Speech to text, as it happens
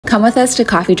Come with us to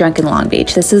Coffee Drunk in Long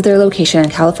Beach. This is their location in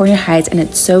California Heights, and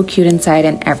it's so cute inside,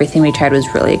 and everything we tried was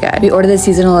really good. We ordered the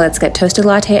seasonal Let's Get Toasted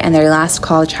latte and their last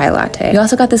call chai latte. We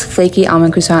also got this flaky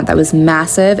almond croissant that was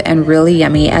massive and really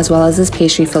yummy, as well as this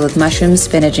pastry filled with mushrooms,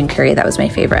 spinach, and curry that was my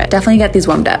favorite. Definitely get these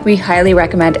warmed up. We highly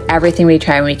recommend everything we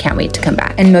try, and we can't wait to come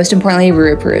back. And most importantly,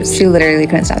 Rue approves. She literally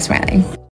couldn't stop smiling.